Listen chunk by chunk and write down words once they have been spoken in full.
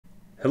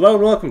Hello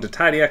and welcome to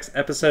TidyX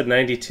episode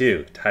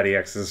 92.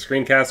 TidyX is a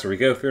screencast where we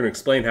go through and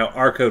explain how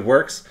our code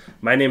works.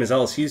 My name is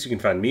Ellis Hughes. You can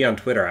find me on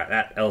Twitter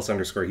at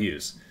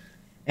Ellis_Hughes.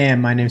 And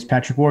my name is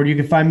Patrick Ward. You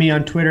can find me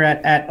on Twitter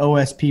at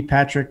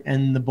OSPPatrick,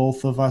 and the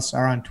both of us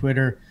are on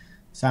Twitter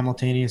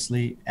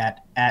simultaneously at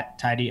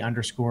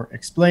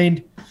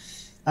Tidy_explained.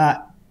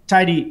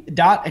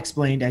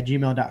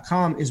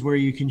 Tidy.explained@gmail.com is where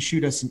you can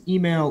shoot us an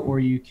email,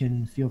 or you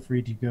can feel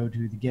free to go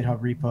to the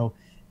GitHub repo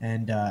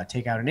and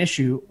take out an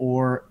issue,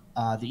 or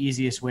the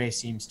easiest way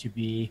seems to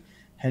be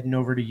heading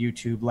over to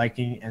YouTube,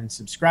 liking and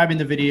subscribing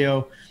the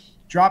video,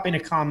 dropping a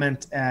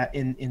comment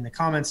in the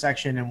comment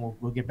section, and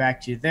we'll get back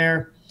to you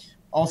there.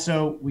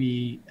 Also,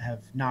 we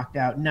have knocked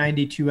out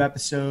 92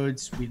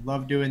 episodes. We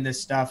love doing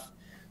this stuff.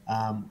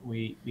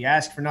 We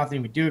ask for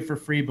nothing. We do it for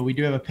free, but we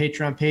do have a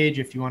Patreon page.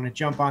 If you want to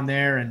jump on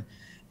there and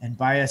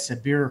buy us a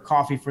beer or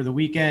coffee for the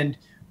weekend,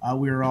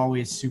 we are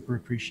always super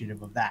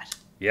appreciative of that.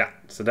 Yeah,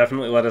 so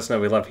definitely let us know.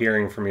 We love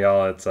hearing from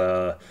y'all.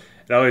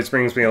 It always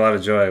brings me a lot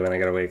of joy when I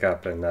got to wake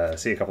up and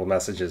see a couple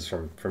messages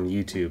from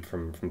YouTube,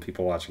 from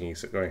people watching,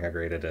 going how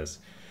great it is.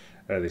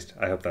 Or at least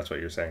I hope that's what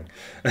you're saying.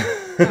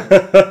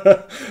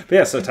 But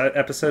yeah, so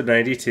episode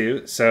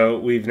 92. So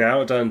we've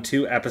now done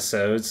 2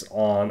 episodes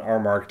on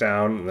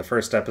Rmarkdown. In the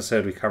first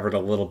episode, we covered a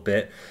little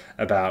bit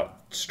about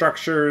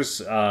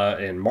structures in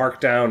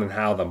Markdown and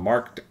how the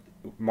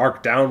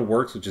Markdown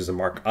works, which is a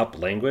markup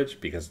language,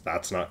 because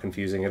that's not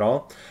confusing at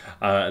all.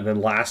 And then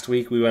last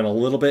week, we went a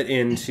little bit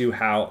into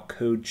how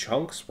code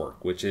chunks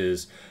work, which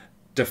is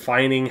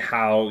defining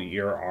how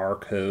your R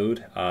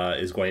code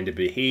is going to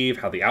behave,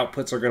 how the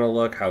outputs are going to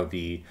look,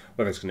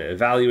 whether it's going to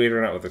evaluate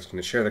or not, whether it's going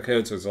to share the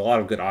code. So there's a lot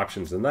of good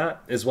options in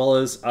that, as well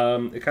as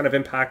it kind of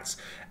impacts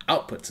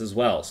outputs as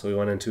well. So we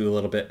went into a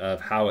little bit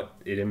of how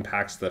it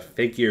impacts the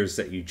figures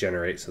that you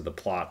generate. So the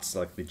plots,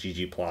 like the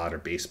ggplot or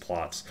base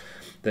plots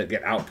that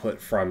get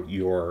output from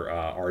your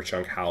R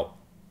chunk, how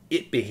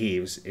it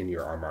behaves in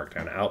your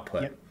Rmarkdown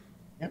output.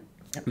 Yep.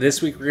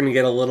 This week we're going to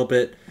get a little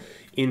bit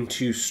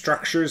into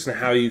structures and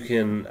how you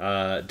can,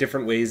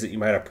 different ways that you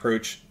might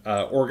approach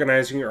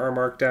organizing your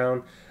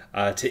Rmarkdown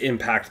to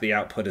impact the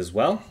output as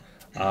well.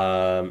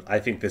 I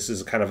think this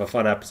is kind of a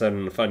fun episode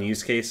and a fun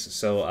use case.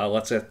 So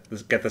let's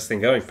get this thing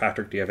going.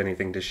 Patrick, do you have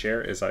anything to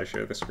share as I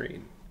share the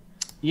screen?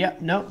 Yeah,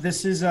 no,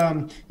 this is,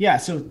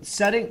 so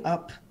setting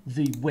up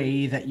the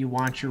way that you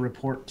want your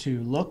report to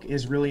look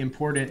is really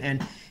important.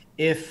 And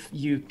if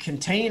you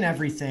contain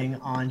everything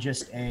on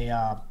just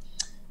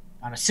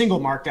on a single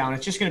markdown,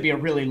 it's just going to be a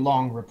really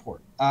long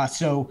report.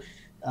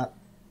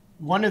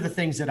 One of the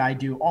things that I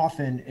do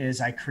often is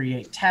I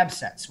create tab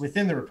sets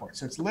within the report.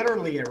 So it's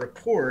literally a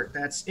report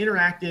that's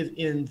interactive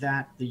in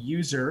that the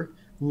user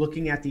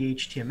looking at the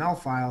HTML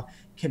file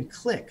can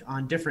click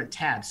on different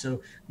tabs.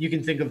 So you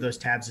can think of those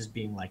tabs as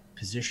being like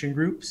position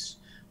groups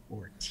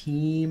or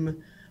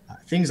team,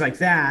 things like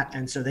that.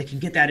 And so they can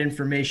get that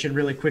information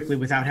really quickly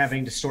without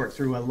having to sort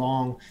through a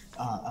long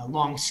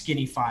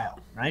skinny file,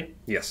 right?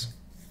 Yes.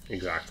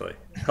 Exactly.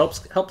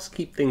 Helps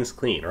keep things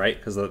clean, right?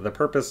 Because the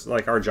purpose,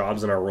 like our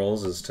jobs and our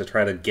roles, is to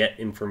try to get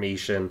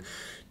information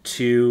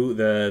to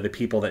the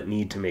people that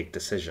need to make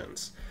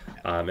decisions,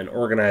 and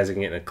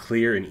organizing it in a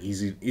clear and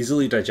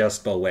easily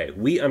digestible way.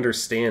 We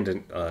understand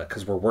it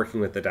because we're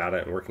working with the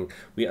data and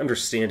we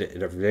understand it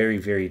at a very,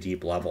 very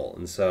deep level.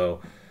 And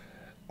so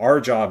our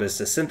job is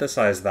to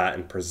synthesize that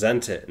and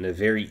present it in a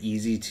very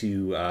easy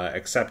to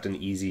accept and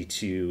easy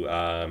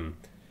to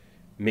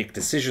make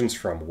decisions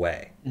from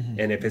way.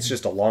 And if it's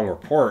just a long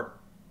report,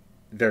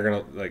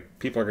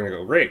 people are gonna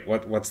go, great,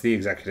 what's the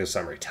executive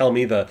summary? Tell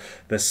me the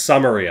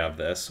summary of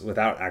this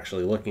without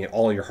actually looking at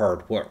all your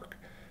hard work.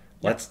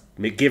 Let's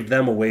give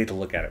them a way to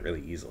look at it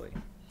really easily.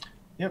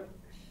 Yep.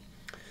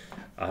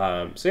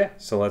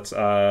 So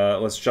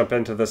let's jump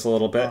into this a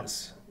little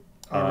bit.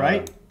 All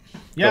right.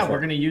 Yeah, we're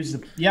going to use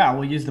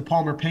we'll use the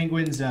Palmer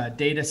Penguins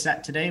data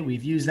set today.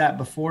 We've used that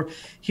before.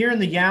 Here in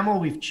the YAML,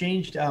 we've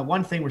changed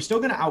one thing. We're still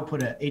going to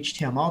output a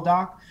HTML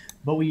doc,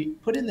 but we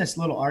put in this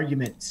little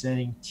argument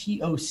saying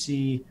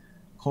TOC :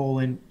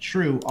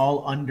 true,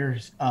 all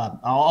lowercase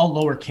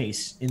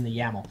in the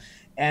YAML.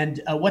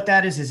 And what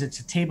that is it's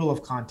a table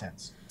of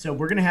contents. So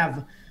we're going to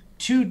have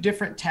 2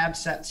 different tab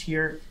sets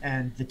here,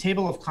 and the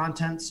table of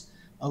contents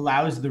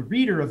allows the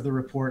reader of the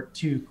report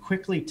to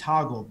quickly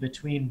toggle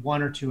between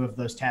 1 or 2 of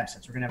those tab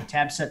sets. We're going to have a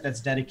tab set that's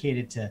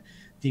dedicated to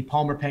the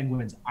Palmer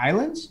Penguins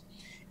Islands,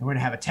 and we're going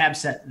to have a tab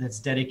set that's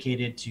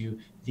dedicated to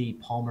the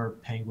Palmer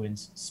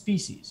Penguins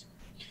species.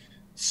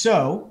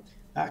 So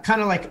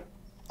kind of like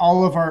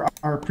all of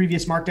our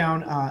previous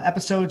Markdown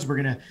episodes,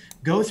 we're going to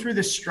go through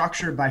the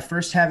structure by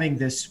first having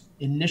this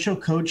initial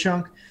code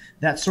chunk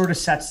that sort of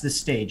sets the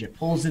stage. It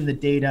pulls in the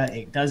data,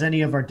 it does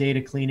any of our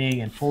data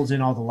cleaning, and pulls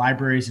in all the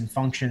libraries and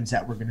functions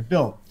that we're going to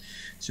build.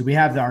 So we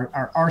have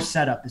our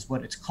setup is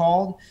what it's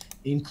called.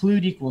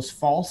 Include equals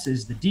false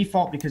is the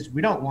default because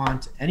we don't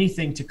want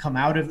anything to come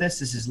out of this.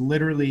 This is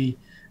literally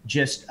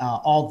just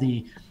all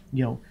the,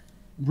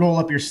 roll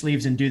up your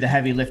sleeves and do the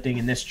heavy lifting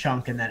in this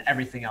chunk, and then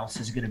everything else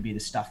is going to be the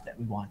stuff that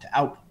we want to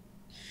output.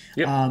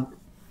 Yep.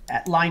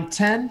 At line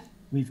 10,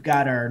 We've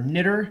got our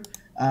knitter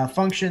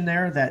function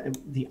there, that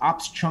the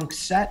ops chunk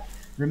set.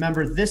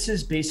 Remember, this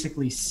is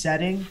basically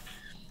setting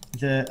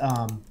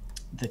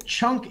the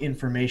chunk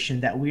information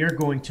that we are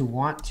going to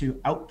want to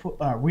output.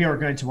 We are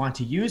going to want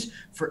to use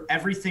for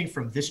everything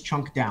from this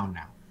chunk down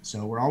now.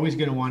 So we're always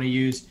going to want to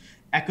use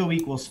echo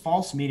equals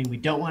false, meaning we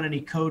don't want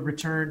any code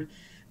returned.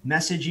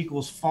 Message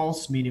equals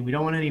false, meaning we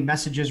don't want any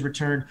messages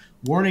returned.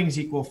 Warnings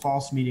equal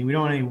false, meaning we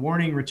don't want any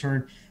warning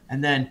returned.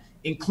 And then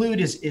include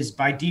is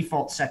by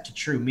default set to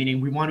true,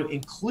 meaning we want to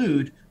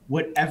include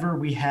whatever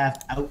we have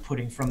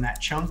outputting from that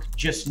chunk,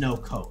 just no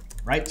code,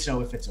 right?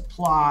 So if it's a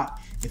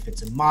plot, if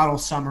it's a model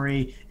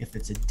summary, if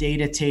it's a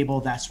data table,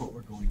 that's what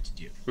we're going to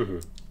do. Mm-hmm.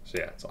 So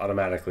yeah, it's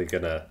automatically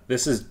gonna,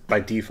 this is by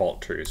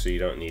default true, so you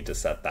don't need to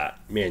set that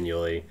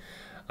manually.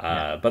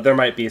 But there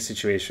might be a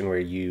situation where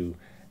you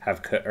have,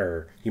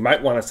 or you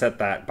might want to set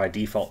that by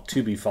default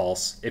to be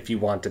false if you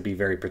want to be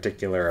very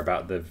particular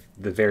about the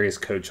various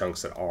code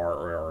chunks that are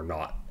or are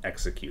not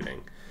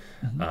executing.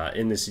 Mm-hmm.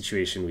 In this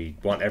situation, we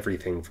want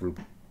everything from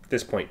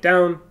this point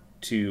down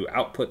to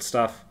output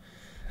stuff,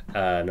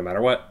 no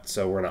matter what.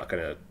 So we're not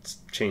going to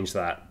change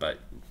that, but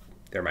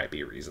there might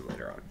be a reason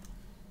later on.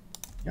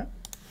 Yep.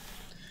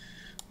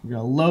 We're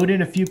going to load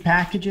in a few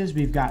packages.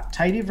 We've got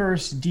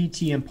Tidyverse,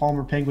 DT, and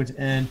Palmer Penguins.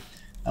 And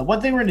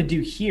one thing we're going to do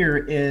here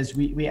is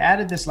we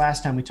added this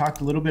last time. We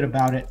talked a little bit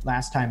about it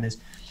last time. Is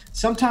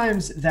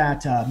sometimes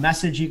that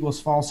message equals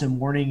false and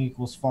warning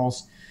equals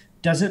false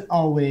doesn't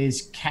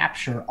always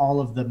capture all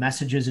of the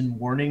messages and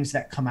warnings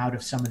that come out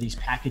of some of these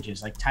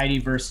packages. Like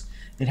Tidyverse,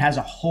 it has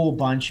a whole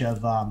bunch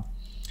of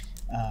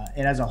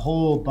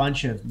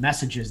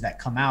messages that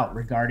come out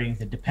regarding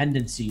the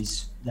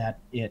dependencies that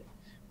it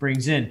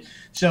brings in.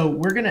 So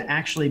we're going to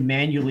actually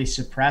manually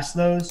suppress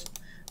those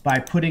by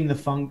putting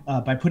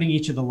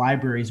each of the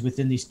libraries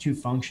within these two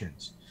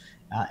functions,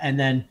 and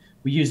then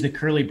we use the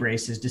curly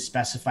braces to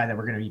specify that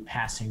we're going to be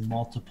passing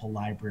multiple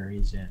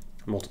libraries in.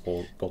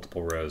 Multiple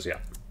rows, yeah.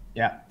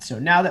 Yeah. So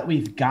now that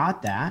we've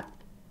got that,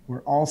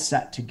 we're all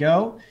set to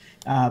go.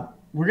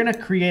 We're going to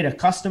create a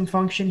custom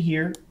function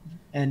here,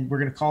 and we're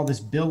going to call this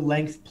bill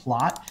length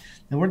plot.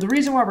 And the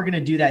reason why we're going to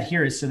do that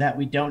here is so that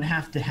we don't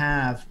have to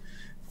have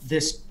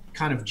this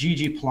kind of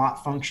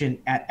ggplot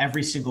function at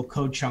every single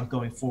code chunk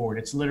going forward.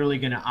 It's literally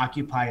going to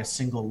occupy a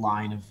single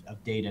line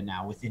of data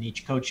now within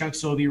each code chunk.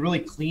 So it'll be really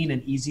clean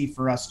and easy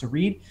for us to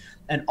read.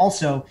 And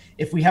also,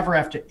 if we ever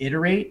have to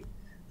iterate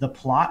the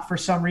plot for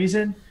some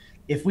reason,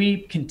 if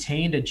we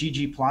contained a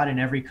ggplot in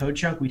every code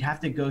chunk, we'd have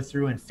to go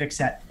through and fix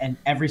that in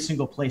every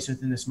single place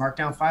within this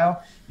Markdown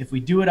file. If we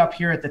do it up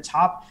here at the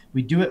top,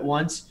 we do it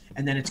once,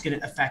 and then it's going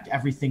to affect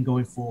everything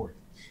going forward.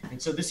 And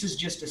so this is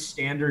just a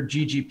standard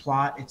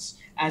ggplot. It's,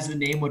 as the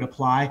name would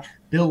apply,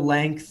 bill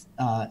length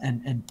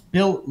and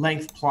bill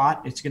length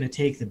plot. It's going to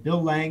take the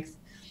bill length,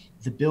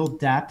 the bill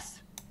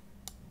depth,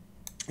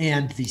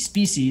 and the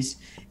species,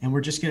 and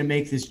we're just going to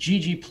make this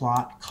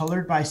ggplot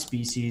colored by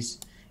species.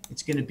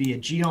 It's going to be a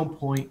geom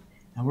point,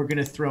 and we're going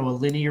to throw a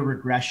linear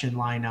regression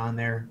line on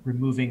there,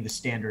 removing the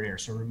standard error,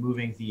 so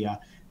removing the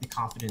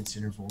confidence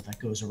interval that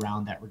goes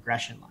around that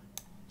regression line.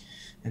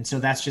 And so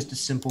that's just a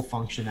simple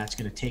function that's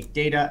going to take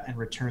data and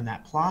return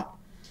that plot.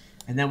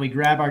 And then we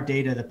grab our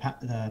data,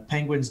 the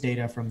penguins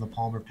data from the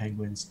Palmer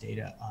Penguins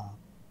data,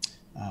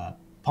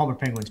 Palmer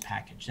Penguins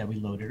package that we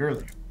loaded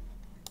earlier.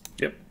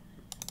 Yep.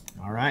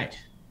 All right.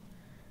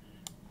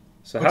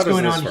 So what's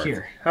going on work?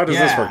 here? How does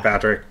this work,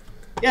 Patrick?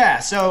 Yeah.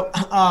 So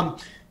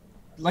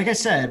like I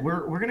said,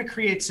 we're going to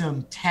create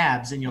some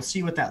tabs, and you'll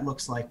see what that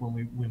looks like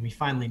when we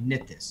finally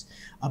knit this.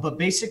 But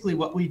basically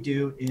what we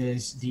do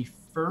is the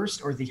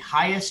first or the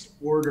highest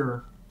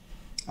order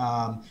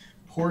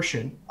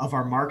portion of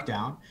our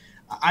Markdown.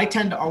 I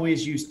tend to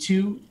always use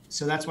 2,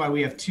 so that's why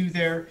we have 2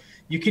 there.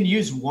 You can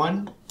use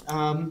 1.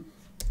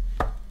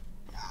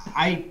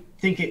 I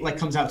think it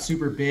comes out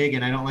super big,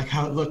 and I don't like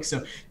how it looks.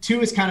 So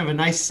 2 is kind of a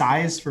nice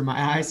size for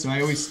my eyes, so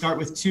I always start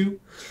with 2.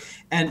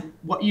 And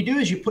what you do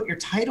is you put your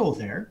title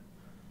there.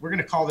 We're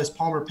going to call this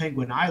Palmer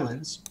Penguin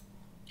Islands.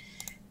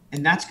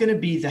 And that's going to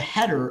be the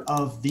header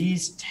of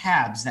these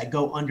tabs that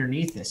go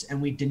underneath this.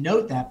 And we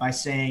denote that by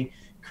saying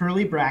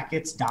curly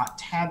brackets dot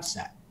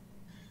tabset.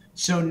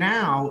 So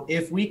now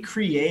if we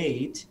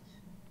create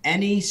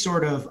any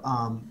sort of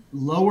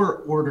lower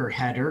order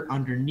header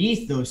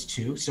underneath those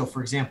 2, so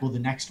for example, the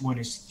next one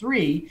is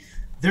 3,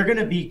 they're going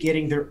to be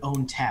getting their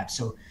own tab.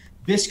 So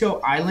Bisco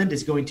Island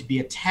is going to be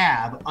a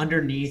tab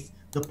underneath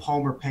the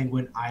Palmer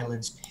Penguin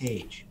Islands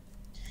page.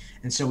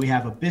 And so we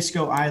have a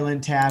Bisco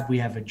Island tab, we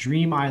have a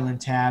Dream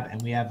Island tab,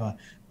 and we have a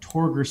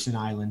Torgerson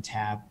Island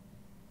tab.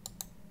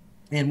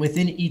 And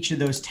within each of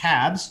those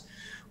tabs,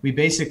 we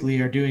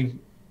basically are doing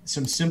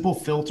some simple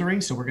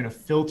filtering. So we're going to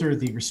filter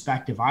the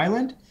respective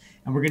island,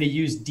 and we're going to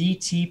use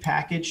DT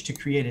package to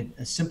create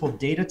a simple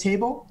data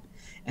table.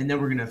 And then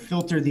we're going to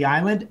filter the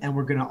island, and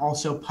we're going to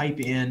also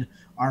pipe in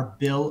our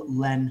bill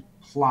len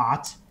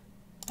plot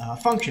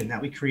function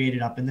that we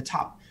created up in the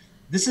top.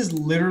 This is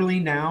literally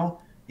now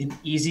an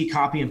easy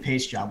copy and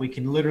paste job. We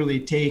can literally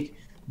take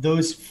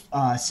those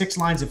 6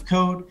 lines of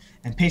code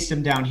and paste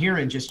them down here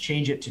and just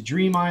change it to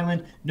Dream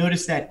Island.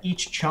 Notice that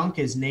each chunk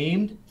is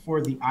named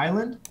for the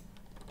island.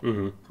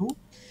 Cool.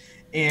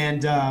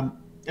 And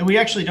we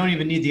actually don't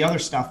even need the other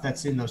stuff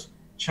that's in those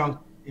chunk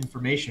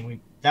information. We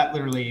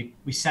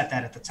set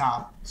that at the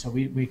top, so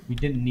we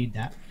didn't need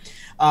that.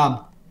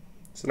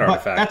 It's an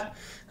artifact.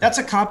 That's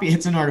a copy.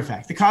 It's an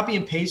artifact. The copy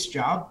and paste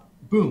job,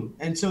 boom.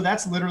 And so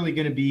that's literally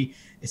going to be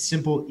a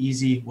simple,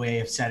 easy way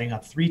of setting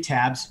up 3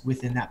 tabs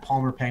within that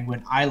Palmer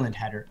Penguin Island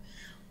header.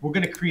 We're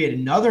going to create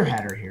another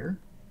header here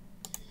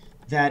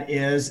that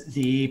is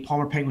the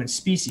Palmer Penguin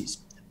species.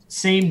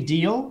 Same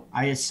deal.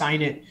 I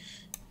assign it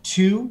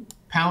 2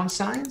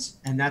 $,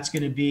 and that's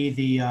going to be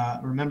the,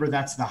 remember,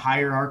 that's the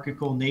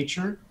hierarchical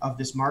nature of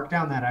this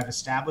markdown that I've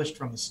established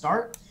from the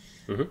start.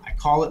 I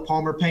call it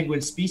Palmer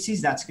Penguin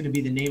species. That's going to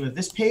be the name of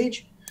this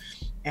page.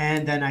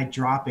 And then I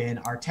drop in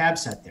our tab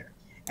set there.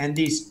 And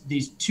these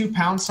 2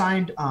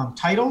 $,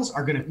 titles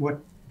are going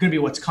to be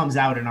what comes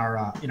out in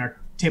our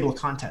table of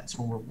contents,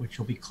 which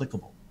will be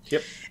clickable.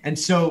 Yep. And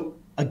so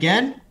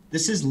again,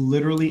 this is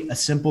literally a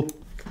simple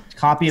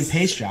copy and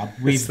paste job.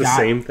 It's the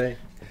same thing.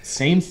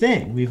 Same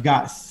thing. We've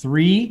got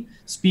 3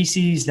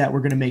 species that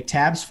we're going to make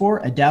tabs for: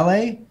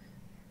 Adele,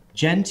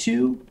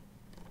 Gentoo,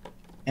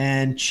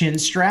 and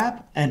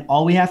Chinstrap. And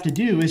all we have to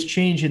do is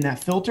change in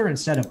that filter.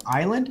 Instead of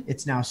island,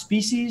 it's now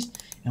species,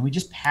 and we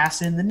just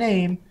pass in the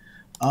name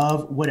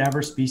of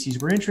whatever species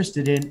we're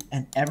interested in,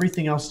 and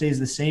everything else stays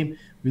the same.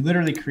 We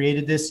literally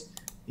created this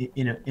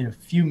in a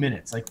few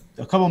minutes, like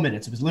a couple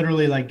minutes. It was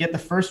literally like, get the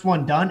first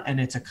one done, and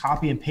it's a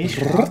copy and paste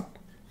job.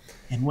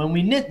 And when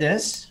we knit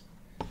this,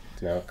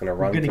 now it's going to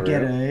run we're going to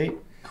get a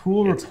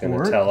cool report. It's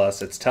going to tell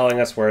us. It's telling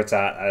us where it's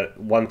at.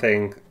 One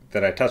thing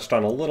that I touched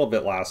on a little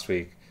bit last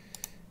week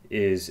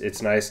is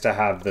it's nice to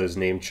have those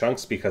named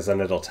chunks, because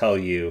then it'll tell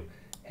you,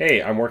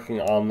 hey, I'm working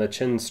on the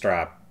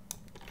Chinstrap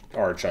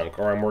R chunk,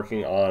 or I'm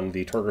working on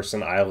the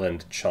Torgerson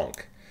Island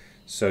chunk.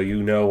 So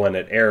you know when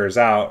it errors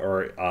out,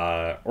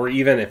 or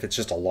even if it's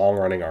just a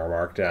long-running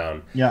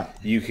Rmarkdown,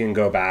 you can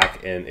go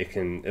back and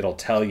it'll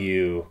tell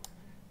you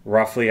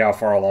roughly how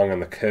far along in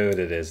the code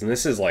it is. And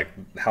this is like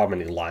how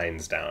many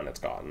lines down it's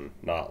gotten,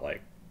 not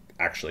like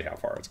actually how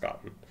far it's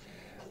gotten,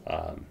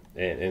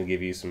 and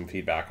give you some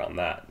feedback on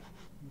that.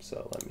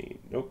 So let me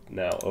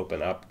now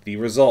open up the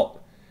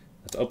result.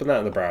 Let's open that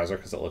in the browser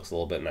because it looks a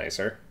little bit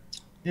nicer.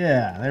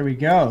 Yeah, there we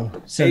go.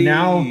 So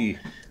now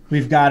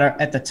we've got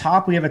at the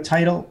top, we have a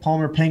title,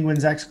 Palmer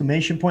Penguins !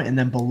 And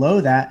then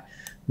below that,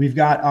 we've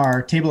got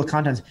our table of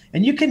contents.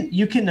 And you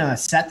can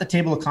set the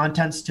table of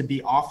contents to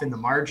be off in the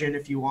margin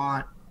if you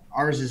want.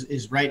 Ours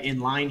is right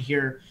in line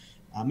here.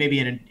 Maybe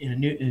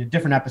in a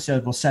different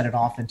episode, we'll set it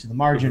off into the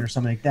margin or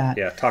something like that.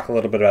 Yeah, talk a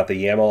little bit about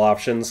the YAML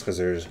options, because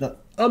there's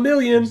a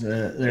million.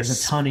 There's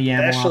a ton of YAML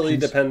options. Especially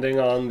depending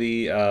on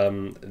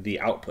the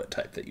output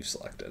type that you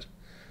selected.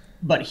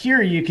 But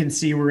here you can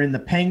see we're in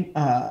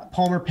the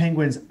Palmer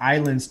Penguins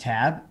Islands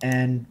tab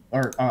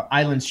or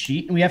Islands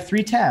sheet, and we have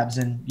 3 tabs,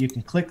 and you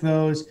can click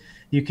those.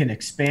 You can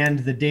expand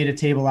the data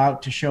table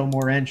out to show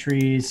more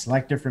entries,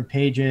 select different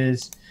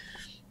pages.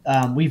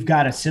 We've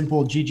got a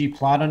simple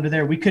ggplot under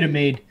there. We could have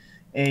made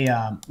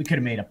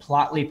a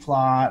plotly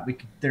plot.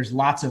 There's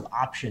lots of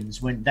options.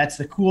 That's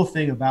the cool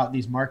thing about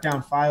these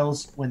Markdown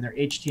files when they're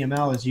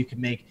HTML is you can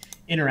make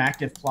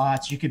interactive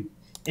plots. You could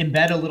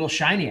embed a little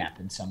Shiny app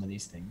in some of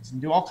these things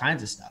and do all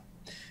kinds of stuff.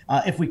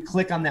 If we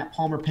click on that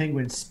Palmer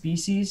Penguin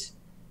species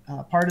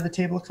part of the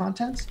table of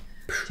contents,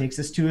 it takes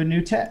us to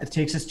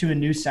a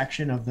new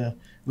section of the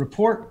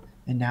report,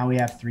 and now we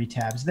have 3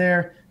 tabs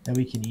there that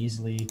we can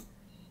easily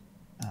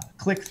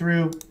click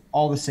through.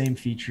 All the same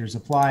features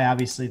apply.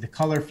 Obviously, the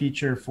color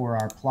feature for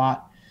our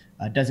plot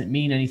doesn't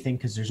mean anything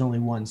because there's only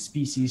 1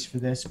 species for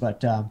this,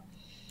 but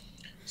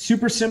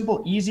super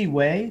simple, easy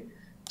way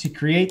to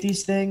create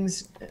these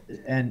things.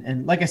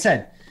 And like I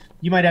said,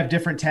 you might have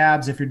different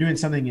tabs. If you're doing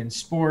something in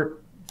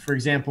sport, for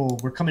example,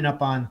 we're coming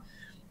up on,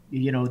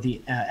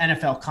 the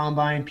NFL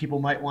Combine. People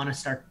might want to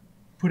start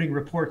putting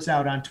reports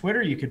out on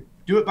Twitter. You could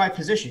do it by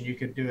position. You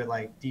could do it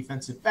like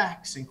defensive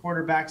backs and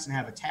quarterbacks and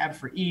have a tab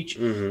for each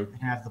and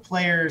have the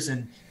players,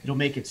 and it'll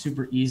make it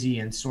super easy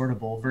and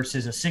sortable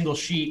versus a single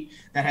sheet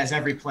that has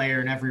every player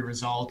and every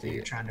result and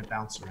you're trying to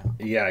bounce around.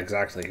 Yeah,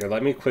 exactly. Here,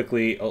 let me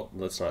quickly,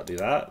 let's not do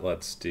that.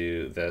 Let's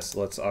do this.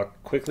 Let's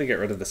quickly get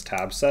rid of this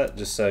tab set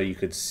just so you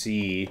could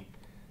see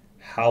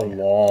how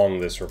long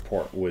this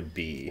report would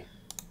be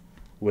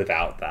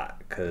without that,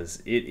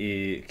 because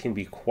it can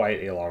be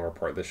quite a long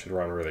report. This should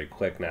run really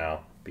quick now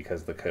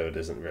because the code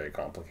isn't very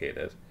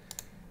complicated.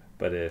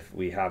 But if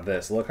we have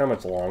this, look how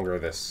much longer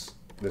this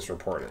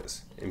report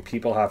is. And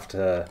people have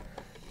to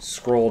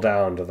scroll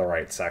down to the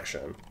right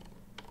section.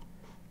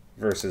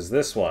 Versus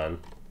this one,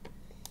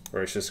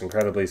 where it's just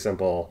incredibly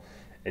simple,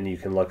 and you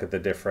can look at the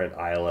different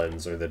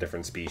islands or the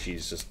different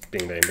species, just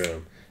bing, bang,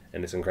 boom,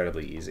 and it's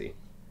incredibly easy.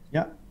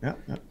 Yeah.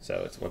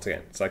 So it's, once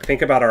again, it's like,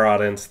 think about our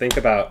audience, think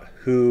about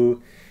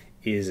who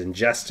is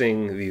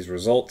ingesting these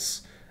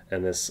results,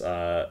 and this,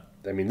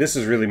 this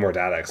is really more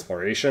data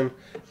exploration,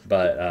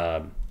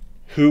 but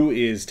who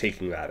is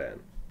taking that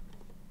in?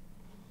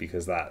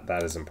 because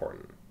that is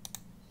important.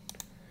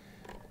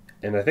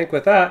 And I think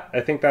with that, I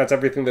think that's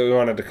everything that we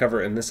wanted to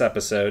cover in this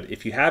episode.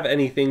 If you have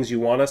any things you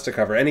want us to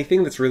cover,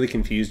 anything that's really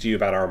confused you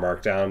about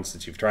Rmarkdown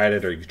since you've tried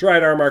it, or you've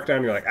tried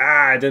Rmarkdown, you're like,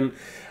 I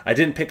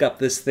didn't pick up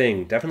this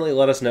thing, definitely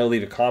let us know.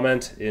 Leave a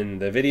comment in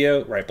the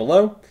video right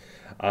below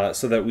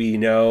so that we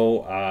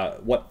know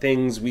what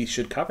things we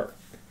should cover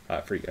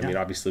for you. I mean,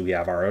 obviously we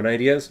have our own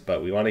ideas,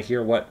 but we want to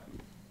hear what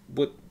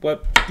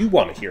you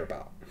want to hear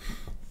about.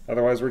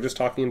 Otherwise, we're just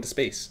talking into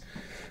space.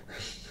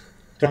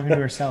 Talking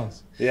to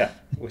ourselves. Yeah,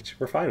 which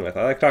we're fine with.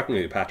 I like talking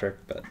to you, Patrick.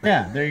 But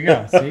yeah, there you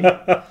go. See?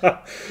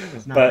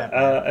 But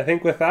I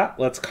think with that,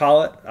 let's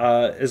call it.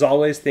 As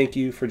always, thank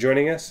you for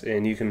joining us.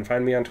 And you can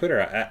find me on Twitter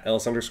at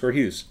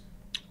Ellis_Hughes.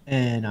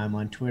 And I'm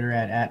on Twitter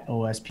at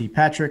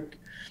OSPPatrick.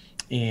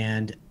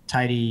 And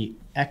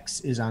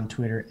TidyX is on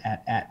Twitter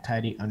at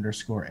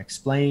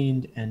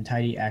tidy_explained. And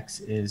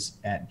TidyX is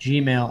at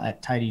Gmail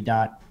at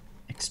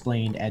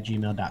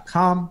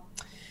tidy.explained@gmail.com.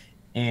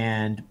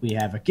 And we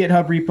have a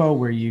GitHub repo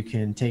where you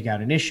can take out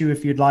an issue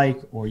if you'd like,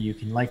 or you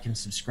can like and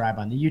subscribe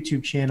on the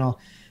YouTube channel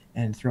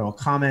and throw a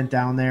comment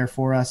down there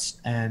for us.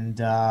 And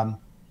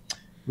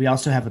we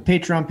also have a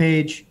Patreon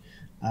page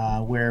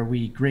where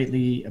we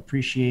greatly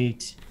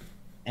appreciate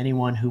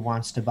anyone who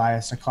wants to buy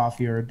us a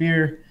coffee or a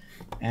beer.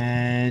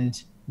 And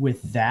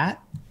with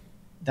that,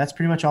 that's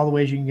pretty much all the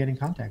ways you can get in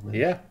contact with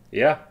us.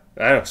 Yeah.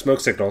 I don't know, smoke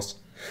signals.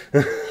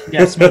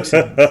 Yeah, smoke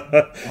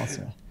signals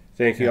also.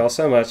 Thank you all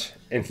so much,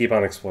 and keep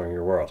on exploring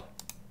your world.